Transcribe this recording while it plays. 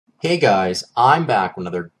Hey guys, I'm back with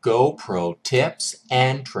another GoPro tips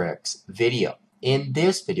and tricks video. In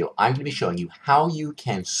this video, I'm going to be showing you how you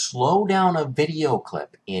can slow down a video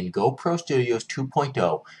clip in GoPro Studios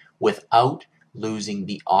 2.0 without losing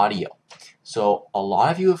the audio. So a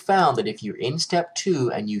lot of you have found that if you're in step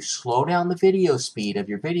 2 and you slow down the video speed of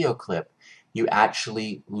your video clip, you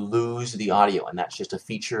actually lose the audio, and that's just a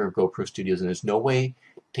feature of GoPro Studios, and there's no way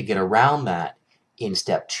to get around that in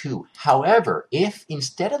step 2. However, if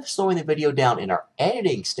instead of slowing the video down in our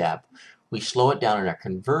editing step, we slow it down in our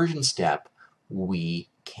conversion step, we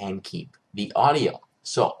can keep the audio.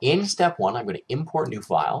 So in step 1, I'm going to import new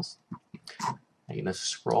files. I'm going to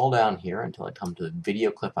scroll down here until I come to the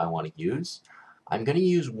video clip I want to use. I'm going to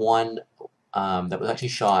use one that was actually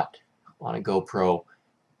shot on a GoPro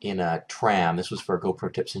in a tram. This was for a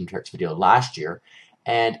GoPro tips and tricks video last year.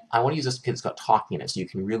 And I want to use this because it's got talking in it, so you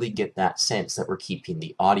can really get that sense that we're keeping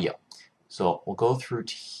the audio. So we'll go through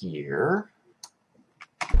to here.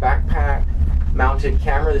 Backpack mounted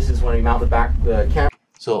camera. This is when we mount the camera.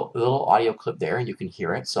 So a little audio clip there, and you can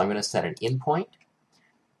hear it. So I'm going to set an in point.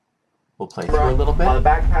 We'll play through a little bit. On the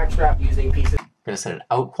backpack strap using pieces. I'm going to set an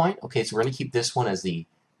out point. Okay, so we're going to keep this one as the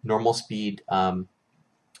normal speed. That'll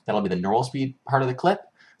be the normal speed part of the clip.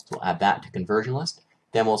 So we'll add that to conversion list.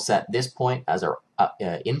 Then we'll set this point as our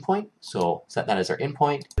in point. So set that as our in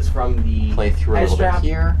point. This from the play through a little bit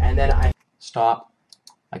here, and then I stop.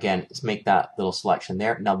 Again, let's make that little selection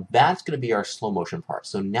there. Now that's going to be our slow motion part.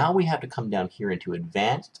 So now we have to come down here into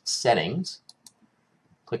advanced settings.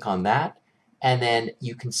 Click on that, and then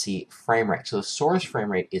you can see frame rate. So the source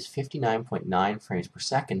frame rate is 59.9 frames per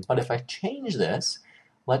second. But if I change this,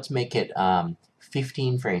 let's make it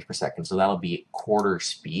 15 frames per second. So that'll be quarter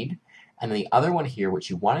speed. And then the other one here,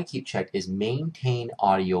 which you want to keep checked, is maintain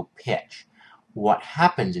audio pitch. What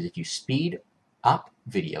happens is if you speed up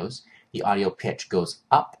videos, the audio pitch goes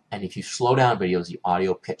up, and if you slow down videos, the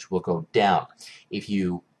audio pitch will go down. If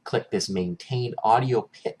you click this maintain audio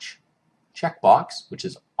pitch checkbox, which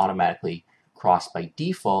is automatically crossed by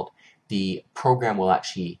default, the program will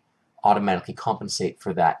actually automatically compensate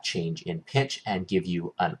for that change in pitch and give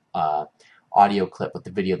you an audio clip with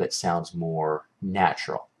the video that sounds more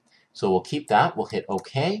natural. So we'll keep that, we'll hit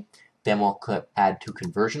OK, then we'll click Add to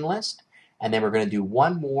Conversion List, and then we're going to do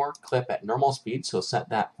one more clip at normal speed, so set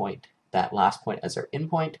that point, that last point as our in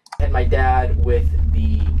point. And my dad with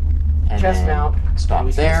the chest mount. Stop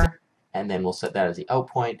there, and then we'll set that as the out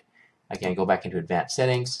point. Again, go back into Advanced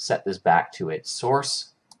Settings, set this back to its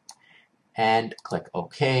source, and click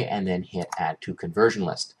OK, and then hit Add to Conversion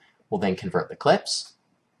List. We'll then convert the clips.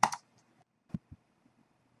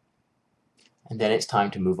 And then it's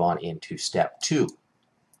time to move on into step 2.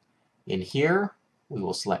 In here, we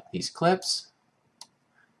will select these clips,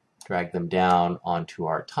 drag them down onto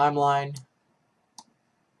our timeline,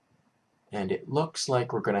 and it looks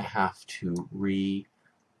like we're going to have to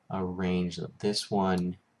rearrange them. This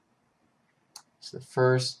one is the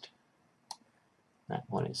first, that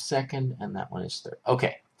one is second, and that one is third.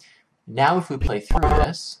 Okay, now if we play through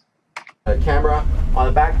this, the camera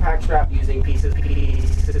on the backpack strap using pieces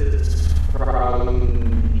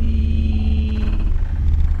from the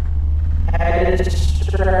head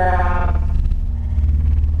strap,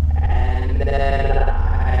 and then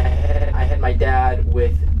I hit my dad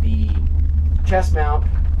with the chest mount,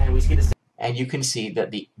 and we see this. And you can see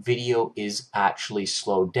that the video is actually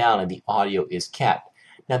slowed down and the audio is kept.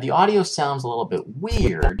 Now the audio sounds a little bit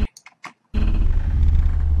weird.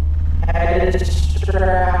 Head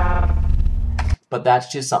strap. But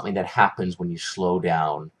that's just something that happens when you slow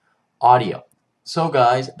down audio. So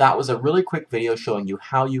guys, that was a really quick video showing you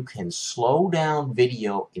how you can slow down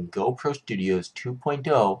video in GoPro Studios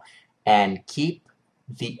 2.0 and keep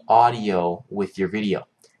the audio with your video.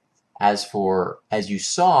 As you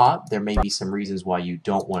saw, there may be some reasons why you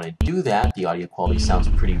don't want to do that. The audio quality sounds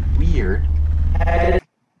pretty weird,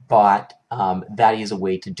 but that is a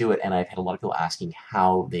way to do it, and I've had a lot of people asking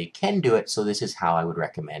how they can do it, so this is how I would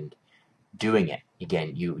recommend doing it.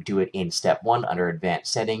 Again, you do it in step 1 under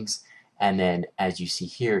advanced settings, and then as you see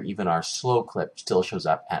here, even our slow clip still shows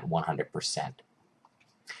up at 100%.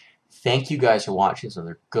 Thank you guys for watching this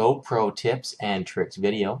other GoPro tips and tricks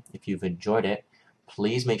video. If you've enjoyed it,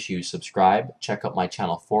 please make sure you subscribe, check out my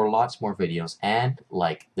channel for lots more videos, and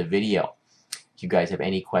like the video. If you guys have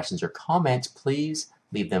any questions or comments, please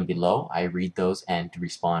leave them below. I read those and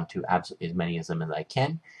respond to absolutely as many of them as I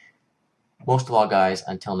can. Most of all, guys,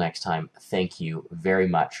 until next time, thank you very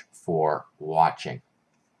much for watching.